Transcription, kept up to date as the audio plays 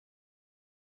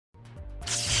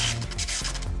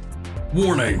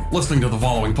Warning, listening to the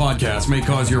following podcast may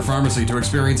cause your pharmacy to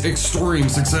experience extreme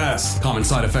success. Common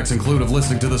side effects include of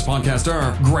listening to this podcast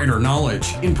are greater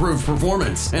knowledge, improved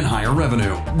performance, and higher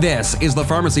revenue. This is the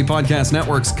Pharmacy Podcast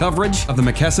Network's coverage of the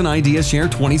McKesson Idea Share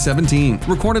 2017,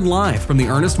 recorded live from the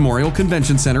Ernest Morial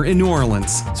Convention Center in New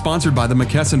Orleans. Sponsored by the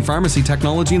McKesson Pharmacy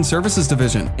Technology and Services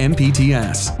Division,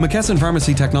 MPTS. McKesson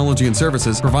Pharmacy Technology and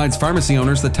Services provides pharmacy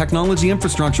owners the technology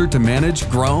infrastructure to manage,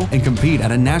 grow, and compete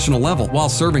at a national level while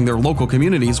serving their local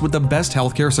communities with the best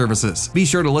healthcare services. Be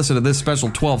sure to listen to this special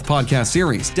 12th podcast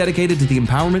series dedicated to the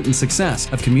empowerment and success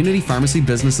of community pharmacy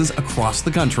businesses across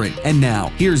the country. And now,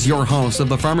 here's your host of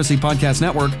the Pharmacy Podcast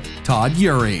Network, Todd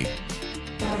Urey.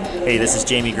 Hey, this is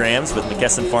Jamie Gramz with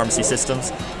McKesson Pharmacy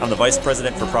Systems. I'm the Vice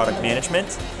President for Product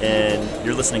Management, and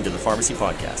you're listening to the Pharmacy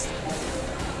Podcast.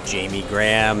 Jamie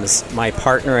Gramz, my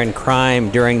partner in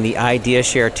crime during the Idea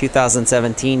Share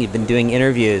 2017. You've been doing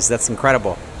interviews. That's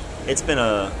incredible. It's been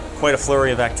quite a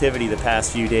flurry of activity the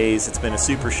past few days. It's been a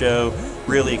super show,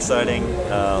 really exciting,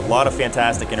 a lot of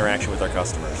fantastic interaction with our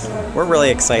customers. We're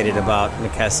really excited about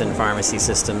McKesson Pharmacy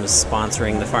Systems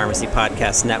sponsoring the Pharmacy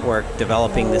Podcast Network,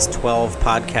 developing this 12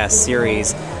 podcast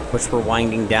series, which we're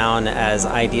winding down as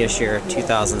Idea Share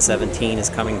 2017 is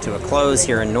coming to a close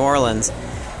here in New Orleans.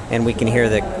 And we can hear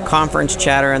the conference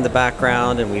chatter in the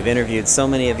background, and we've interviewed so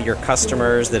many of your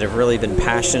customers that have really been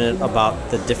passionate about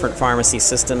the different pharmacy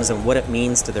systems and what it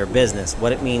means to their business,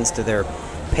 what it means to their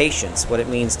patients, what it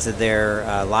means to their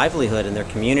livelihood and their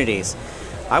communities.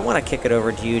 I want to kick it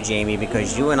over to you, Jamie,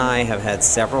 because you and I have had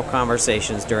several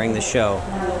conversations during the show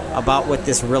about what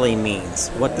this really means.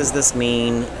 What does this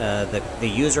mean? The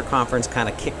user conference kind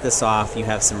of kicked this off. You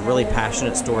have some really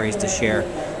passionate stories to share.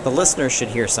 The listeners should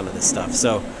hear some of this stuff.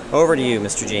 So over to you,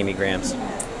 Mr. Jamie Gramz.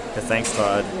 Thanks,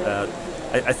 Todd.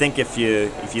 I think if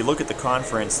you look at the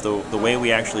conference, the way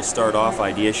we actually start off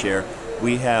Idea Share,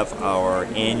 we have our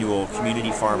annual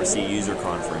Community Pharmacy User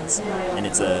Conference, and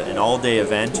it's an all-day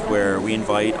event where we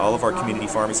invite all of our community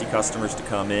pharmacy customers to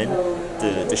come in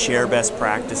to share best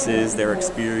practices, their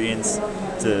experience,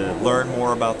 to learn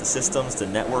more about the systems, to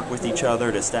network with each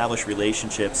other, to establish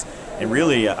relationships, and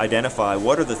really identify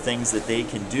what are the things that they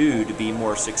can do to be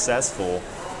more successful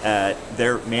at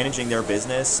managing their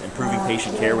business, improving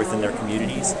patient care within their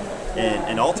communities,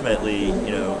 and ultimately,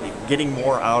 getting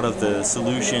more out of the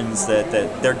solutions that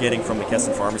they're getting from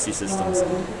McKesson Pharmacy Systems.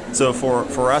 So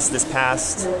for us, this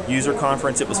past user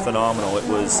conference, it was phenomenal.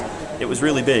 It was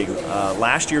really big.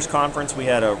 Last year's conference, we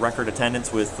had a record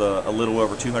attendance with a little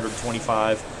over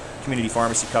 225 community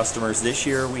pharmacy customers. This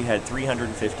year, we had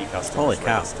 350 customers. Holy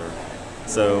cow. Registered.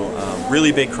 So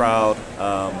really big crowd.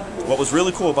 What was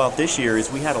really cool about this year is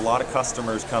we had a lot of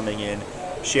customers coming in,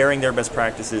 sharing their best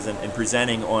practices and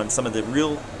presenting on some of the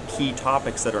real key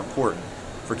topics that are important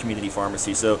for community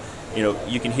pharmacy. So,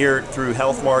 you can hear it through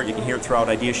Health Mart, you can hear it throughout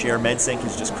Idea Share. MedSync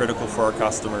is just critical for our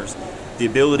customers. The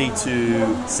ability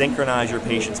to synchronize your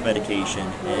patient's medication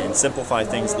and simplify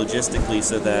things logistically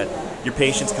so that your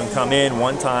patients can come in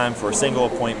one time for a single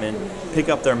appointment, pick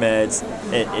up their meds.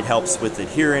 It helps with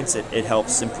adherence, it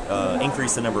helps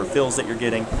increase the number of fills that you're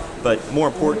getting, but more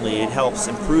importantly, it helps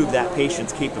improve that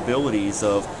patient's capabilities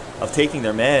of taking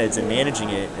their meds and managing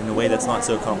it in a way that's not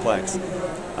so complex.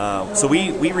 So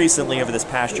we recently, over this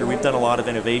past year, we've done a lot of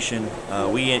innovation.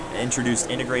 We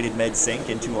introduced integrated MedSync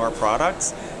into our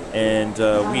products, and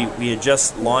we had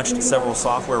just launched several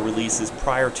software releases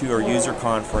prior to our user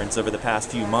conference over the past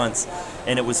few months,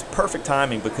 and it was perfect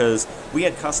timing because we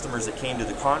had customers that came to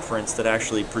the conference that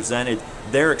actually presented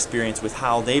their experience with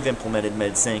how they've implemented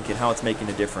MedSync and how it's making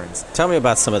a difference. Tell me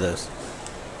about some of those.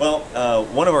 Well,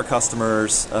 one of our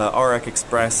customers, RX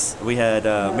Express, we had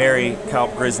Mary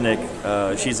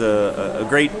Kalp-Grisnick. She's a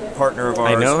great partner of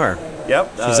ours. I know her.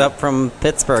 Yep. She's up from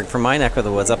Pittsburgh, from my neck of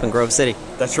the woods, up in Grove City.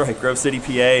 That's right, Grove City,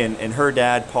 PA, and her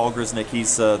dad, Paul Grisnick,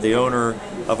 he's the owner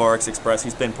of RX Express.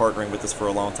 He's been partnering with us for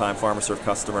a long time, PharmaServe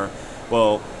customer.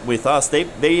 Well, with us,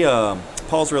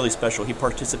 Paul's really special. He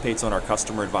participates on our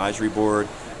customer advisory board,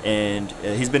 and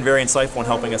he's been very insightful in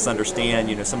helping us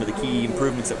understand, some of the key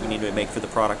improvements that we need to make for the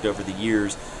product over the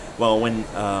years. Well, when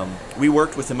we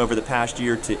worked with them over the past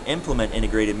year to implement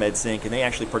integrated MedSync, and they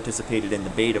actually participated in the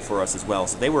beta for us as well.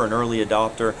 So they were an early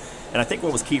adopter, and I think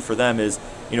what was key for them is,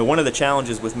 one of the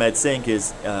challenges with MedSync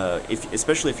is,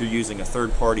 especially if you're using a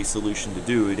third-party solution to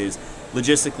do it, is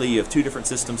logistically you have two different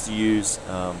systems to use,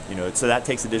 so that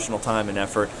takes additional time and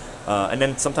effort. And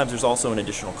then sometimes there's also an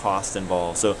additional cost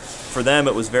involved. So for them,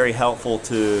 it was very helpful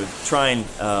to try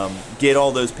and get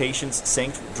all those patients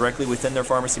synced directly within their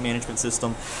pharmacy management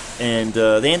system. And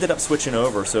they ended up switching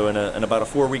over. So in about a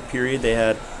 4-week period, they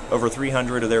had over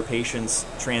 300 of their patients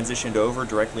transitioned over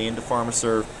directly into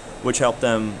PharmaServe. which helped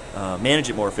them manage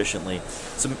it more efficiently.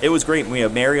 So it was great. We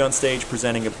have Mary on stage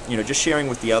presenting, just sharing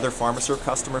with the other PharmaServe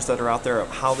customers that are out there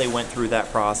how they went through that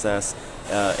process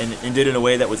and did it in a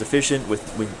way that was efficient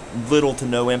with little to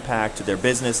no impact to their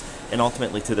business and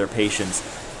ultimately to their patients.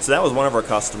 So that was one of our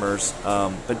customers,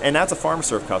 and that's a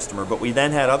PharmaServe customer. But we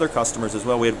then had other customers as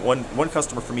well. We had one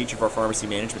customer from each of our pharmacy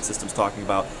management systems talking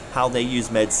about how they use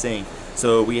MedSync.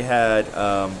 So we had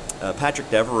Patrick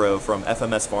Devereaux from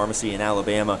FMS Pharmacy in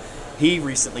Alabama. He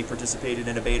recently participated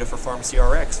in a beta for Pharmacy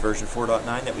RX version 4.9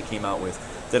 that we came out with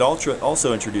that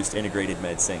also introduced integrated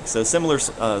MedSync. So similar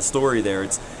story there.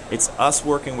 It's us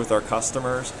working with our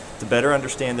customers to better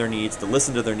understand their needs, to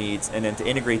listen to their needs, and then to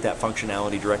integrate that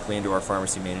functionality directly into our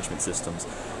pharmacy management systems.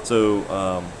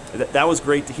 So that was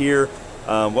great to hear.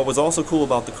 What was also cool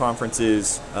about the conference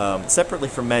is, separately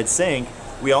from MedSync,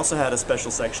 we also had a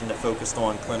special section that focused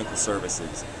on clinical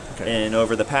services. Okay. And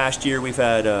over the past year, we've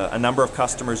had a number of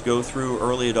customers go through,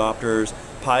 early adopters,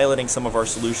 piloting some of our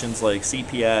solutions like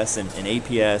CPS and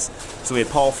APS. So we had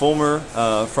Paul Fulmer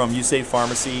from USAVE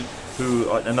Pharmacy,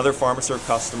 who, another PharmaServe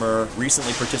customer,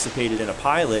 recently participated in a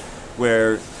pilot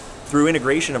where, through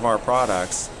integration of our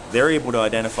products, they're able to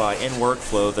identify in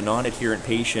workflow the non-adherent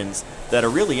patients that are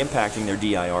really impacting their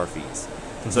DIR fees.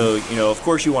 Mm-hmm. So, of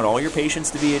course, you want all your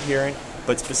patients to be adherent,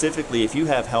 but specifically, if you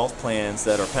have health plans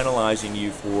that are penalizing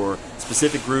you for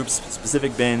specific groups,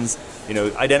 specific bins,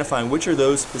 identifying which are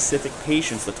those specific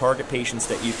patients, the target patients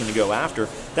that you can go after,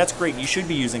 that's great. You should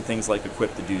be using things like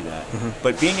Equip to do that. Mm-hmm.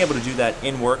 But being able to do that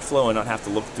in workflow and not have to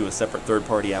look to a separate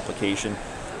third-party application,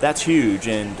 that's huge.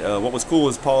 And what was cool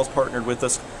is Paul's partnered with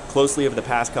us closely over the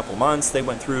past couple months. They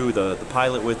went through the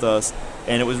pilot with us,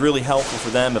 and it was really helpful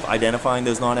for them of identifying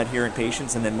those non-adherent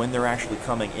patients, and then when they're actually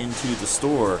coming into the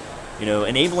store,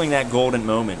 enabling that golden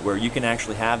moment where you can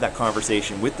actually have that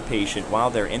conversation with the patient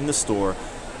while they're in the store.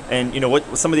 And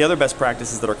what some of the other best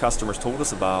practices that our customers told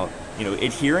us about,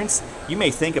 adherence, you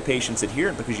may think a patient's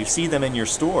adherent because you see them in your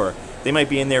store. They might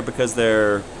be in there because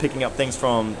they're picking up things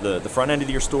from the front end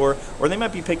of your store, or they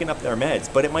might be picking up their meds,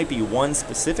 but it might be one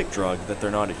specific drug that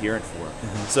they're not adherent for.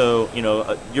 Mm-hmm.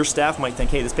 So, your staff might think,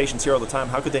 hey, this patient's here all the time,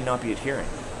 how could they not be adherent?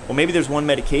 Well, maybe there's one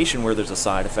medication where there's a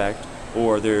side effect,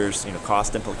 or there's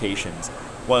cost implications.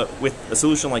 Well, with a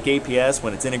solution like APS,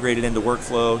 when it's integrated into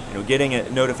workflow, getting a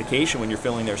notification when you're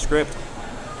filling their script,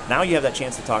 now you have that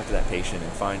chance to talk to that patient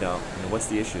and find out what's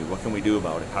the issue, what can we do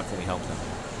about it, how can we help them.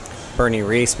 Bernie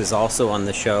Reese was also on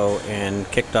the show and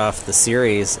kicked off the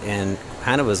series and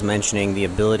kind of was mentioning the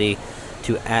ability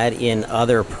to add in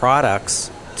other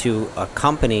products to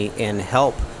accompany and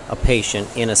help a patient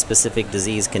in a specific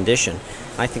disease condition.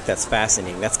 I think that's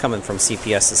fascinating. That's coming from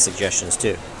CPS's suggestions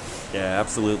too. Yeah,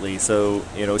 absolutely. So,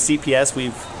 CPS,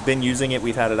 we've been using it.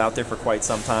 We've had it out there for quite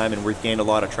some time, and we've gained a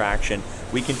lot of traction.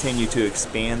 We continue to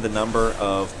expand the number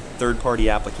of third-party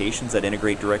applications that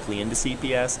integrate directly into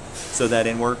CPS so that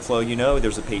in workflow,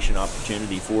 there's a patient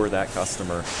opportunity for that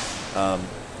customer.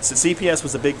 So CPS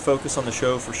was a big focus on the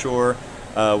show for sure.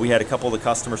 We had a couple of the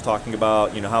customers talking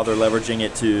about, how they're leveraging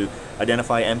it to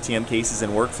identify MTM cases in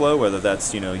workflow, whether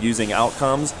that's, using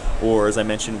outcomes or, as I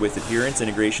mentioned, with adherence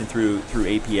integration through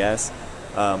APS.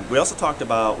 We also talked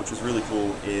about, which was really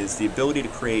cool, is the ability to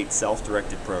create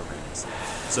self-directed programs.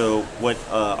 So what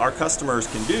our customers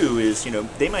can do is,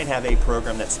 they might have a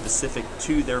program that's specific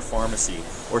to their pharmacy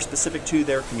or specific to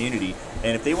their community,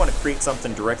 and if they want to create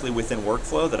something directly within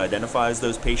workflow that identifies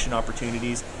those patient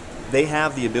opportunities, they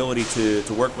have the ability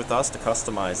to work with us to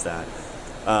customize that.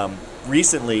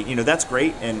 Recently, that's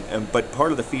great, but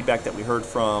part of the feedback that we heard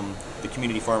from the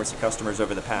community pharmacy customers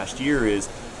over the past year is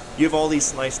you have all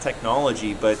these nice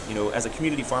technology, but as a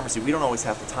community pharmacy, we don't always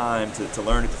have the time to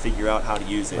learn it, to figure out how to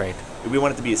use it. Right. We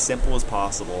want it to be as simple as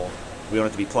possible. We want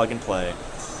it to be plug and play.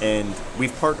 And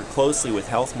we've partnered closely with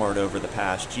HealthMart over the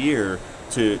past year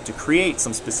to create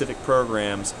some specific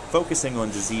programs focusing on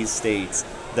disease states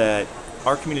that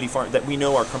that we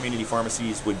know our community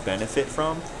pharmacies would benefit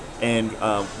from. And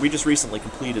we just recently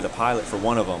completed a pilot for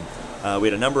one of them. We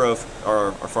had a number of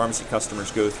our pharmacy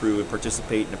customers go through and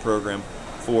participate in a program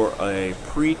for a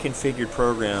pre-configured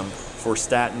program for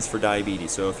statins for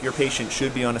diabetes. So if your patient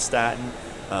should be on a statin,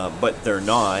 but they're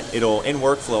not, it'll, in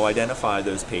workflow, identify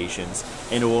those patients,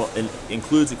 and it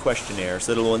includes a questionnaire,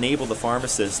 so that it will enable the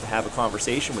pharmacist to have a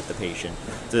conversation with the patient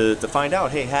to find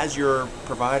out, hey, has your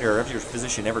provider, has your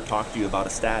physician ever talked to you about a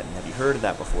statin? Have you heard of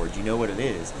that before? Do you know what it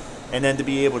is? And then to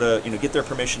be able to get their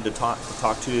permission to talk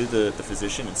to the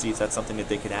physician and see if that's something that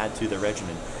they could add to their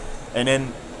regimen. And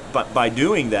then by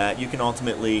doing that, you can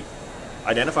ultimately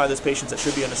identify those patients that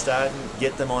should be on a statin,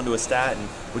 get them onto a statin,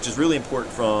 which is really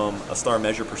important from a star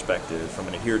measure perspective, from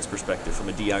an adherence perspective, from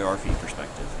a DIR fee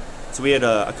perspective. So we had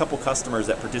a couple customers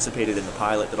that participated in the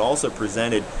pilot that also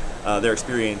presented their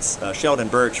experience. Sheldon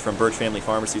Birch from Birch Family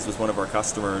Pharmacies was one of our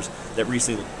customers that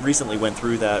recently went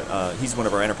through that. He's one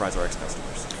of our Enterprise RX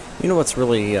customers. You know what's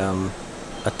really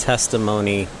a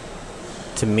testimony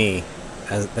to me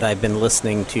that I've been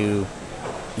listening to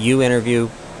you interview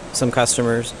some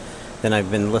customers, then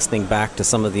I've been listening back to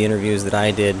some of the interviews that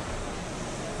I did.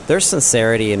 There's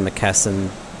sincerity in McKesson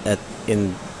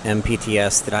in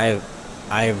MPTS that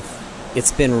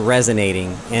it's been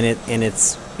resonating, and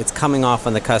it's coming off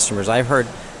on the customers. I've heard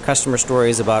customer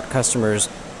stories about customers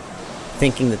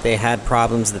thinking that they had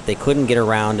problems that they couldn't get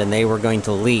around and they were going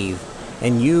to leave.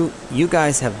 And you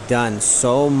guys have done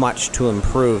so much to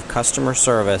improve customer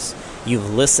service.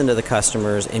 You've listened to the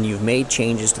customers and you've made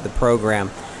changes to the program.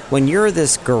 When you're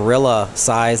this gorilla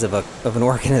size of an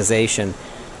organization,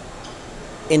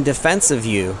 in defense of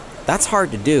you, that's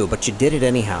hard to do, but you did it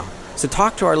anyhow. So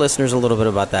talk to our listeners a little bit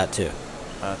about that too.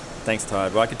 Thanks,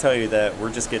 Todd. Well, I can tell you that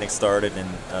we're just getting started, and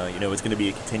it's going to be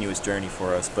a continuous journey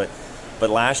for us. But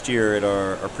last year at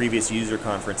our previous user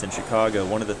conference in Chicago,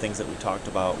 one of the things that we talked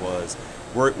about was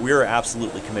we're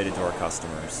absolutely committed to our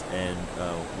customers, and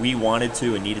we wanted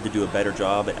to and needed to do a better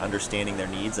job at understanding their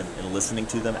needs and listening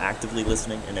to them, actively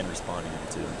listening, and then responding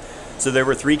to them. So there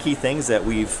were 3 key things that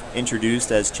we've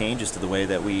introduced as changes to the way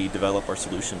that we develop our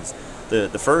solutions. The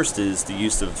first is the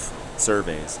use of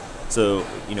surveys. So,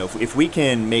 if we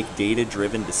can make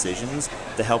data-driven decisions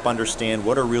to help understand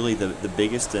what are really the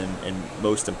biggest and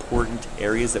most important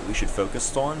areas that we should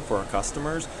focus on for our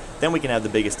customers, then we can have the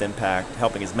biggest impact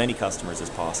helping as many customers as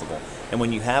possible. And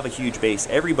when you have a huge base,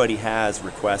 everybody has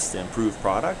requests to improve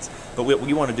products, but what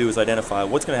we want to do is identify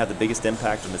what's going to have the biggest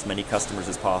impact on as many customers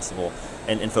as possible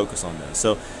and focus on those.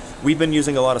 So we've been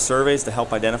using a lot of surveys to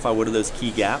help identify what are those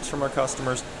key gaps from our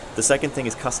customers. The second thing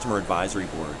is customer advisory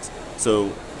boards.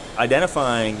 So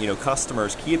identifying,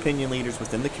 customers, key opinion leaders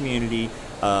within the community,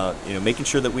 making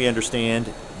sure that we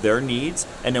understand their needs,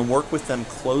 and then work with them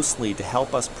closely to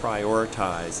help us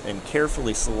prioritize and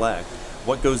carefully select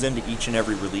what goes into each and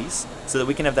every release so that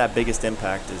we can have that biggest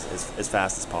impact as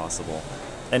fast as possible.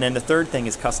 And then the third thing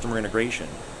is customer integration.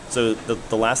 So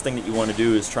the last thing that you want to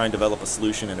do is try and develop a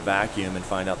solution in a vacuum and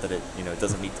find out that it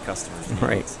doesn't meet the customer's needs.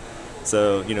 Right.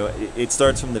 So, it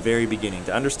starts from the very beginning,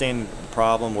 to understand the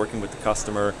problem, working with the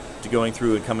customer, to going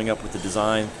through and coming up with the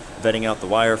design, vetting out the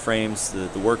wireframes,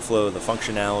 the workflow, the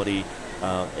functionality,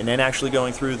 and then actually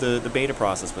going through the beta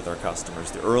process with our customers,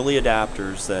 the early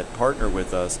adapters that partner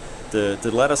with us to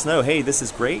let us know, hey, this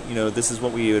is great, this is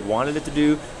what we had wanted it to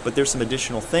do, but there's some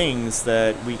additional things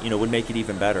that we would make it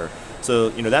even better. So,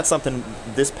 that's something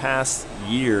this past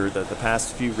year, the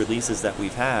past few releases that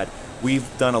we've had,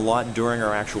 we've done a lot during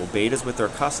our actual betas with our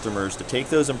customers to take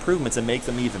those improvements and make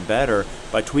them even better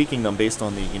by tweaking them based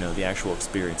on the actual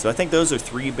experience. So I think those are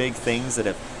 3 big things that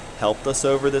have helped us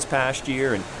over this past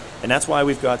year, and that's why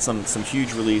we've got some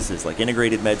huge releases like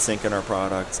integrated MedSync in our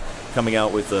products, coming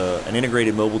out with an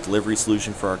integrated mobile delivery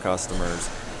solution for our customers.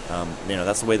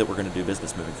 That's the way that we're going to do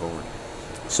business moving forward.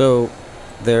 So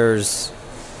there's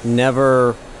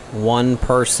never one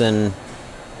person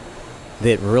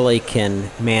that really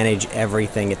can manage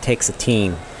everything. It takes a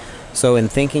team. So in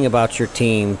thinking about your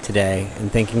team today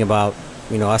and thinking about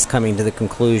us coming to the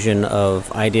conclusion of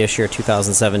IdeaShare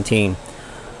 2017,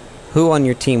 who on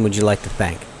your team would you like to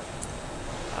thank?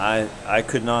 I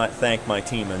could not thank my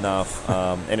team enough,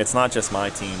 and it's not just my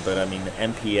team, but the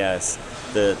MPS,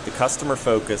 the customer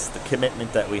focus, the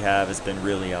commitment that we have has been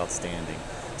really outstanding.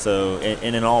 So,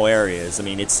 and in all areas,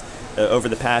 it's over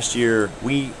the past year,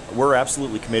 we're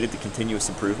absolutely committed to continuous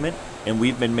improvement, and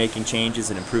we've been making changes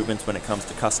and improvements when it comes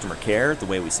to customer care, the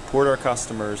way we support our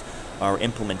customers, our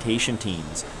implementation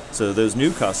teams. So those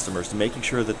new customers, to making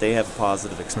sure that they have a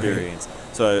positive experience. Right.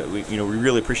 So we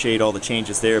really appreciate all the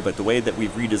changes there, but the way that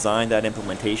we've redesigned that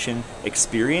implementation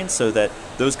experience so that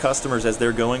those customers, as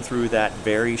they're going through that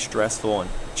very stressful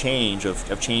change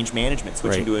of change management,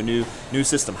 switching to a new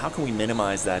system, how can we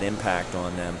minimize that impact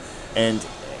on them and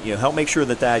help make sure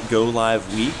that go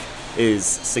live week is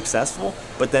successful,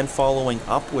 but then following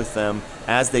up with them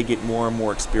as they get more and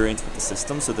more experience with the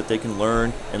system so that they can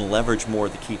learn and leverage more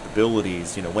of the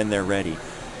capabilities when they're ready.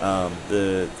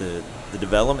 The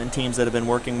development teams that have been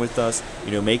working with us,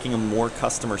 making them more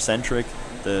customer centric.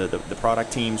 The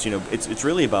product teams, it's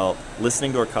really about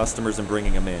listening to our customers and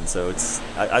bringing them in. So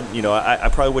I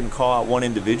probably wouldn't call out one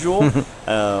individual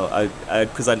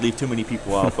because I'd leave too many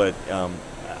people out. But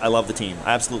I love the team.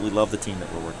 I absolutely love the team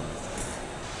that we're working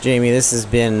with. Jamie, this has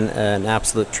been an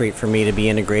absolute treat for me to be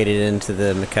integrated into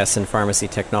the McKesson Pharmacy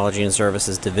Technology and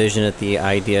Services division at the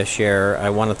Idea Share. I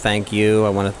want to thank you. I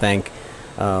want to thank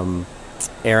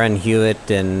Aaron Hewitt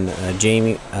and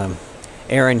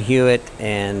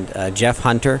Jeff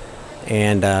Hunter,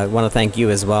 and I want to thank you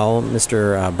as well,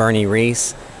 Mr. Bernie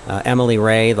Reese, Emily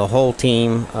Ray, the whole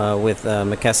team with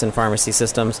McKesson Pharmacy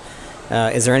Systems.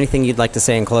 Is there anything you'd like to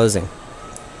say in closing?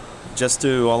 Just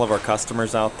to all of our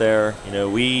customers out there,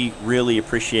 we really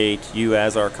appreciate you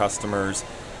as our customers,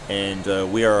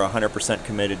 and we are 100%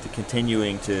 committed to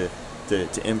continuing to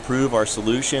improve our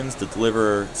solutions, to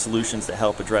deliver solutions that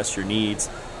help address your needs,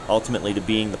 ultimately to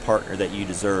being the partner that you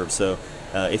deserve. So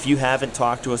if you haven't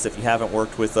talked to us, if you haven't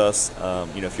worked with us,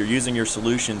 if you're using your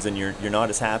solutions and you're not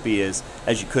as happy as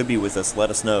you could be with us, let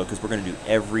us know, because we're going to do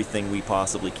everything we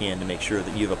possibly can to make sure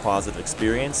that you have a positive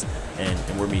experience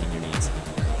and we're meeting your needs.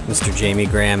 Mr. Jamie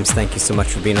Gramz, thank you so much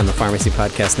for being on the Pharmacy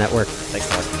Podcast Network. Thanks,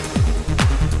 Todd.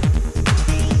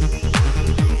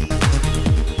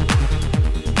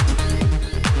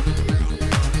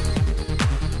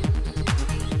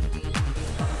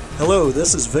 Hello,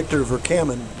 this is Victor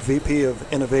Verkamen, VP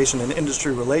of Innovation and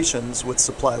Industry Relations with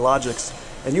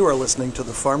SupplyLogix, and you are listening to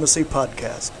the Pharmacy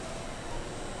Podcast.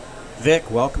 Vic,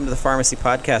 welcome to the Pharmacy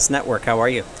Podcast Network. How are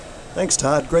you? Thanks,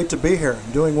 Todd. Great to be here.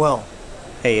 I'm doing well.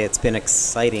 Hey, it's been an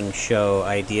exciting show,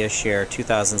 Idea Share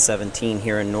 2017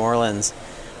 here in New Orleans.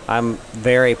 I'm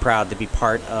very proud to be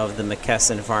part of the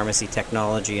McKesson Pharmacy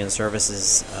Technology and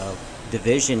Services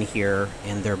division here,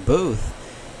 and their booth.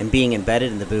 And being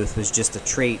embedded in the booth was just a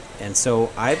treat. And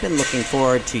so I've been looking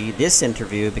forward to this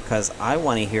interview because I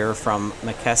want to hear from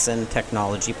McKesson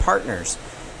Technology Partners.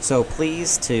 So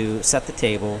please, to set the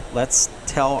table, let's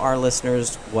tell our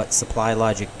listeners what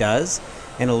SupplyLogix does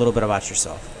and a little bit about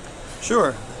yourself.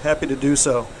 Sure, happy to do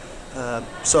so.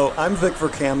 So I'm Vic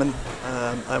Verkamen.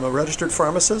 I'm a registered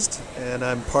pharmacist, and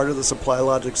I'm part of the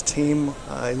SupplyLogix team.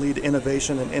 I lead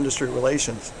innovation and industry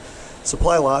relations.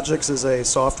 SupplyLogix is a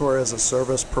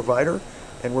software-as-a-service provider,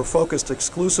 and we're focused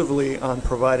exclusively on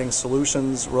providing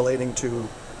solutions relating to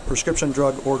prescription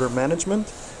drug order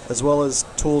management, as well as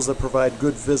tools that provide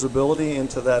good visibility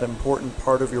into that important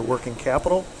part of your working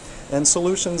capital, and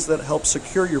solutions that help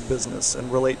secure your business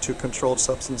and relate to controlled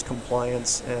substance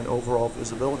compliance and overall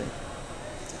visibility.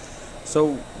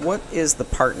 So what is the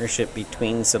partnership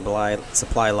between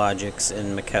SupplyLogix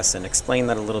and McKesson? Explain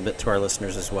that a little bit to our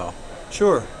listeners as well.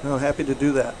 Sure. No, happy to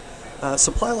do that.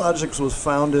 SupplyLogix was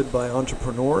founded by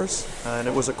entrepreneurs, and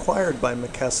it was acquired by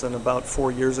McKesson about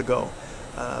 4 years ago.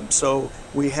 So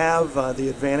we have the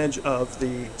advantage of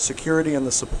the security and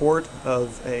the support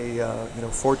of a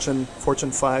Fortune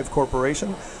 5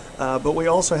 corporation, but we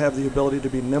also have the ability to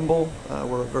be nimble.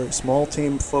 We're a very small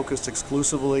team focused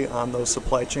exclusively on those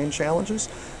supply chain challenges.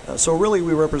 So really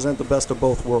we represent the best of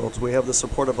both worlds. We have the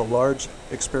support of a large,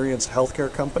 experienced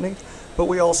healthcare company, but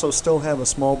we also still have a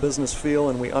small business feel,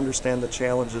 and we understand the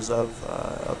challenges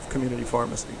of community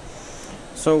pharmacy.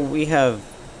 So we have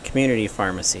community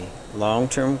pharmacy,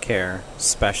 long-term care,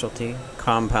 specialty,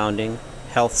 compounding,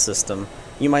 health system,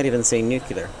 you might even say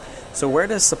nuclear. So where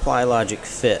does SupplyLogix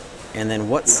fit? And then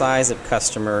what size of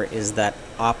customer is that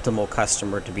optimal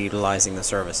customer to be utilizing the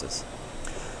services?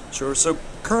 Sure. So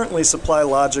currently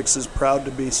SupplyLogix is proud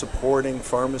to be supporting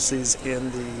pharmacies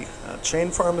in the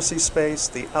chain pharmacy space,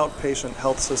 the outpatient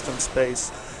health system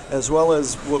space, as well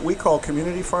as what we call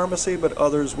community pharmacy, but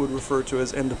others would refer to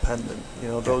as independent,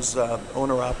 those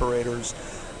owner-operators.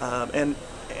 And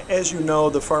as you know,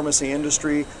 the pharmacy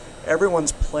industry,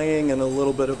 everyone's playing in a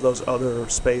little bit of those other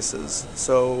spaces.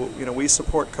 So, we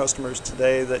support customers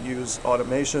today that use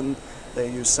automation,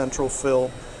 they use central fill,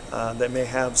 they may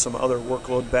have some other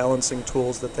workload balancing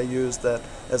tools that they use that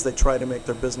as they try to make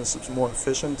their businesses more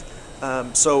efficient.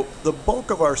 So the bulk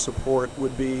of our support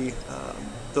would be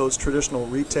those traditional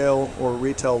retail or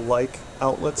retail-like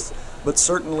outlets, but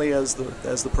certainly as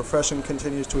the profession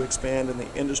continues to expand and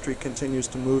the industry continues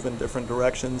to move in different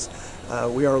directions,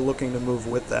 we are looking to move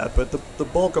with that. But the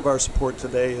bulk of our support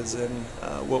today is in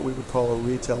what we would call a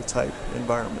retail-type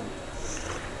environment.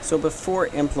 So before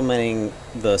implementing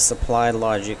the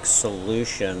SupplyLogix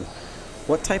solution,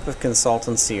 what type of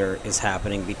consultancy is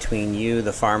happening between you,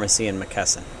 the pharmacy, and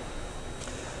McKesson?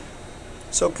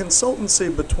 So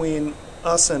consultancy between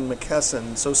us and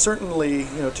McKesson. So certainly,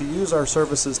 to use our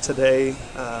services today,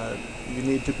 you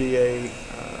need to be a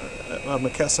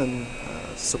McKesson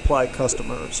supply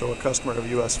customer, so a customer of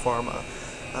U.S. Pharma.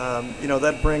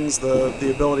 That brings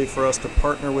the ability for us to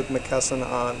partner with McKesson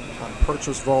on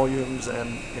purchase volumes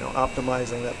and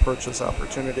optimizing that purchase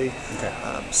opportunity. Okay.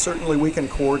 Certainly, we can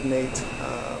coordinate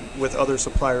with other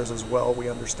suppliers as well. We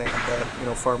understand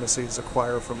that pharmacies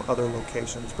acquire from other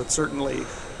locations, but certainly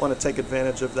want to take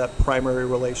advantage of that primary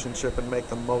relationship and make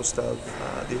the most of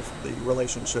the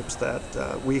relationships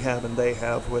that we have and they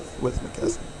have with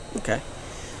McKesson. Okay.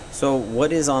 So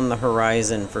what is on the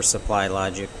horizon for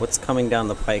SupplyLogic? What's coming down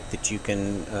the pike that you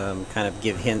can kind of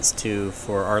give hints to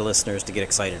for our listeners to get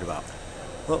excited about?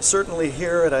 Well, certainly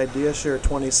here at IdeaShare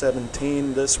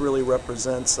 2017, this really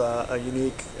represents a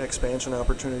unique expansion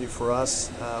opportunity for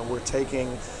us. We're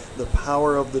taking the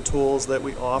power of the tools that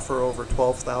we offer over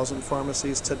 12,000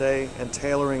 pharmacies today and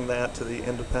tailoring that to the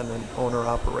independent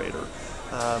owner-operator.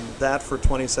 That for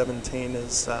 2017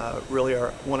 is really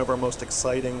one of our most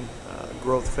exciting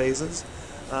growth phases.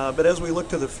 But as we look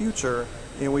to the future,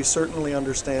 we certainly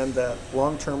understand that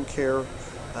long-term care.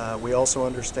 We also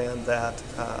understand that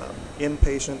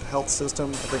inpatient health system,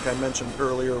 I think I mentioned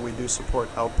earlier, we do support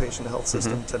outpatient health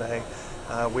system today.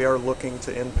 We are looking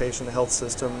to inpatient health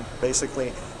system.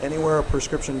 Basically, anywhere a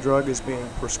prescription drug is being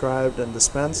prescribed and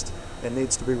dispensed and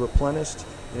needs to be replenished,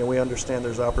 we understand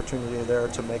there's opportunity there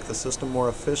to make the system more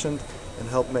efficient and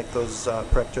help make those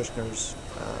practitioners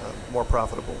more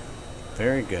profitable.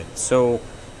 Very good. So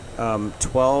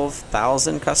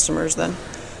 12,000 customers then?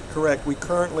 Correct. We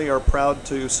currently are proud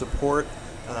to support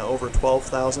over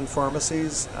 12,000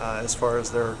 pharmacies as far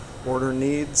as their order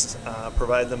needs,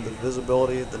 provide them the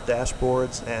visibility, the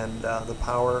dashboards, and the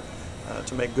power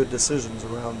to make good decisions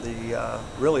around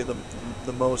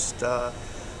the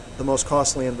most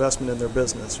costly investment in their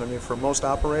business. I mean, for most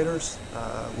operators,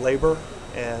 labor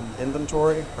and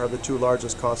inventory are the two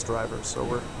largest cost drivers. So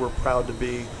we're proud to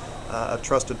be a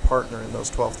trusted partner in those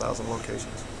 12,000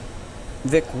 locations.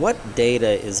 Vic, what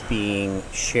data is being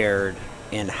shared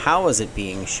and how is it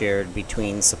being shared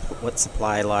between what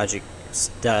SupplyLogic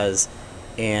does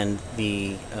and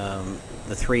the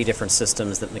three different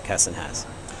systems that McKesson has?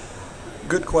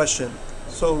 Good question.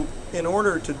 So in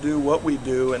order to do what we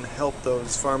do and help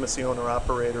those pharmacy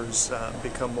owner-operators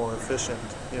become more efficient,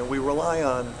 we rely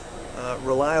on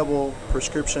reliable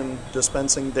prescription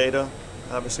dispensing data.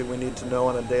 Obviously, we need to know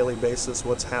on a daily basis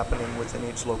what's happening within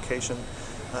each location.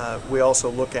 We also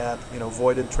look at,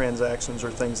 voided transactions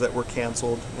or things that were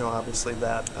canceled, obviously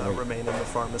that remain in the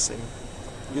pharmacy.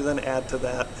 You then add to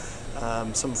that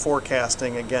some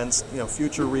forecasting against,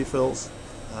 future refills.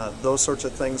 Those sorts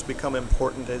of things become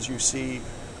important as you see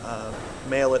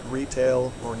mail at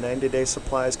retail or 90-day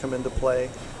supplies come into play.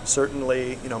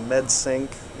 Certainly, MedSync,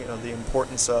 the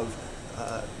importance of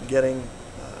getting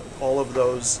all of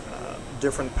those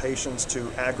different patients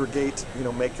to aggregate,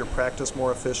 make your practice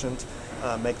more efficient,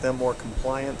 make them more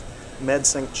compliant.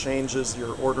 MedSync changes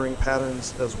your ordering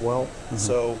patterns as well. Mm-hmm.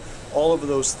 So all of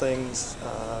those things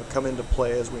come into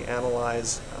play as we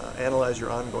analyze your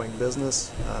ongoing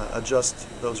business, adjust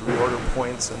those reorder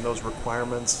points and those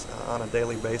requirements on a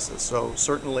daily basis. So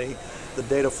certainly the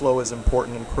data flow is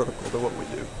important and critical to what we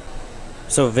do.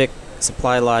 So Vic,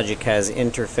 SupplyLogic has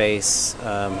interface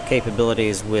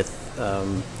capabilities with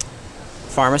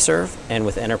PharmaServe and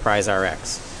with Enterprise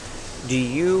RX. Do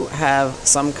you have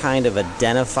some kind of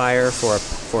identifier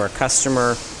for a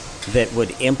customer that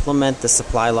would implement the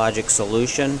SupplyLogic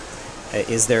solution?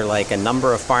 Is there like a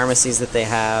number of pharmacies that they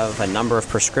have, a number of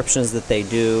prescriptions that they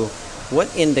do?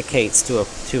 What indicates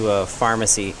to a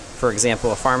pharmacy, for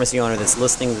example, a pharmacy owner that's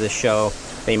listening to the show,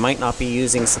 they might not be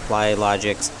using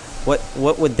SupplyLogic.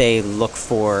 What would they look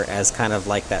for as kind of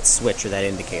like that switch or that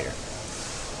indicator?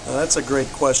 Well, that's a great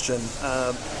question.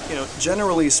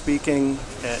 Generally speaking,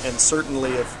 and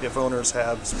certainly if owners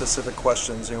have specific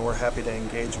questions, we're happy to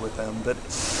engage with them. But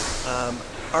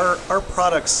our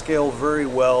products scale very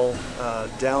well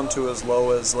down to as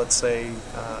low as, let's say,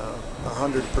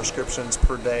 100 prescriptions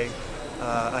per day.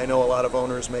 I know a lot of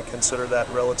owners may consider that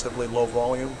relatively low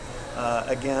volume.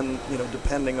 Again,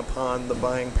 depending upon the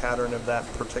buying pattern of that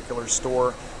particular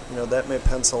store, that may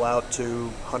pencil out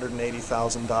to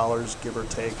 $180,000, give or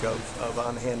take, of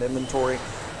on-hand inventory.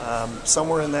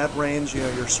 Somewhere in that range,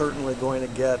 you're certainly going to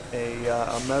get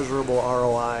a measurable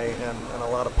ROI and a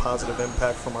lot of positive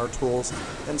impact from our tools.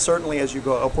 And certainly as you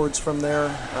go upwards from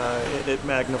there, it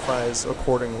magnifies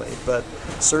accordingly. But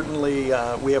certainly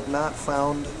we have not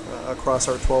found across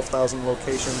our 12,000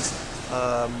 locations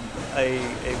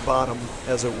a bottom,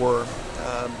 as it were.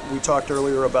 We talked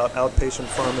earlier about outpatient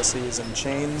pharmacies and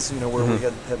chains, where we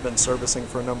had been servicing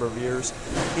for a number of years.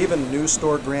 Even new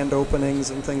store grand openings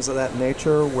and things of that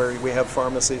nature, where we have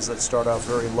pharmacies that start off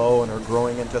very low and are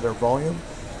growing into their volume.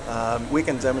 We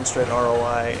can demonstrate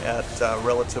ROI at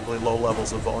relatively low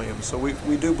levels of volume. So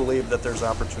we do believe that there's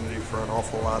opportunity for an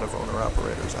awful lot of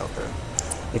owner-operators out there.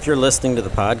 If you're listening to the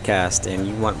podcast and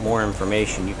you want more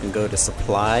information, you can go to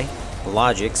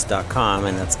supplylogics.com,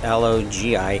 and that's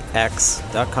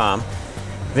LOGIX.com.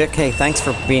 Vic, hey, thanks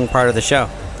for being part of the show.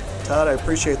 Todd, I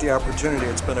appreciate the opportunity.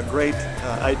 It's been a great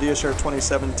IdeaShare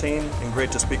 2017 and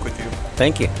great to speak with you.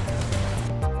 Thank you.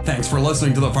 Thanks for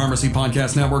listening to the Pharmacy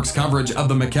Podcast Network's coverage of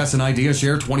the McKesson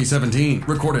IdeaShare 2017,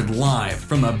 recorded live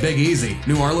from the Big Easy,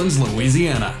 New Orleans,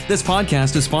 Louisiana. This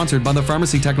podcast is sponsored by the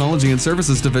Pharmacy Technology and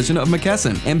Services Division of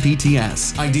McKesson,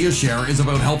 MPTS. IdeaShare is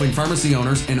about helping pharmacy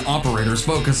owners and operators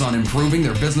focus on improving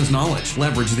their business knowledge,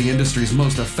 leverage the industry's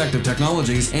most effective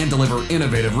technologies, and deliver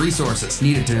innovative resources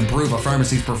needed to improve a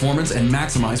pharmacy's performance and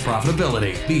maximize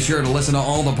profitability. Be sure to listen to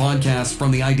all the podcasts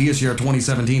from the IdeaShare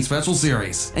 2017 special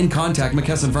series and contact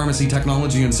McKesson Pharmacy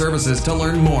Technology and Services to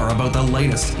learn more about the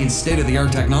latest in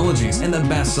state-of-the-art technologies and the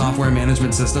best software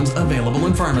management systems available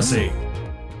in pharmacy.